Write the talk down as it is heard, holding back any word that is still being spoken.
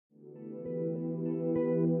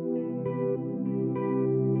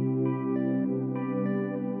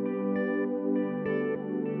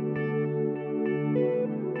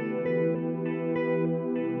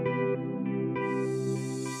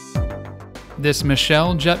This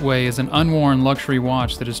Michele Jetway is an unworn luxury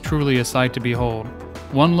watch that is truly a sight to behold.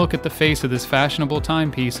 One look at the face of this fashionable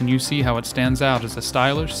timepiece and you see how it stands out as a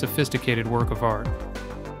stylish, sophisticated work of art.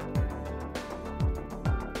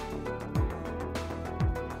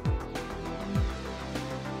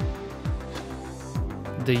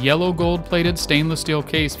 The yellow gold-plated stainless steel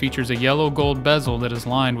case features a yellow gold bezel that is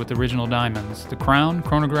lined with original diamonds. The crown,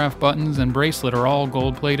 chronograph buttons, and bracelet are all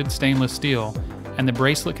gold-plated stainless steel, and the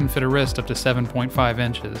bracelet can fit a wrist up to 7.5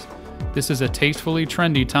 inches. This is a tastefully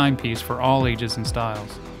trendy timepiece for all ages and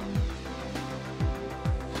styles.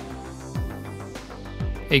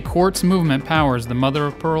 A quartz movement powers the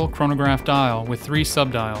mother-of-pearl chronograph dial with 3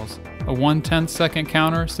 subdials, a 1/10 second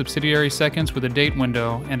counter, subsidiary seconds with a date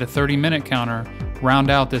window, and a 30-minute counter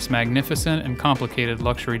round out this magnificent and complicated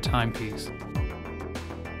luxury timepiece.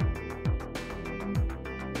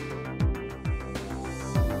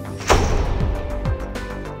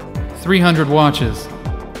 "300 watches,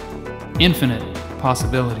 infinite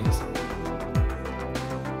possibilities."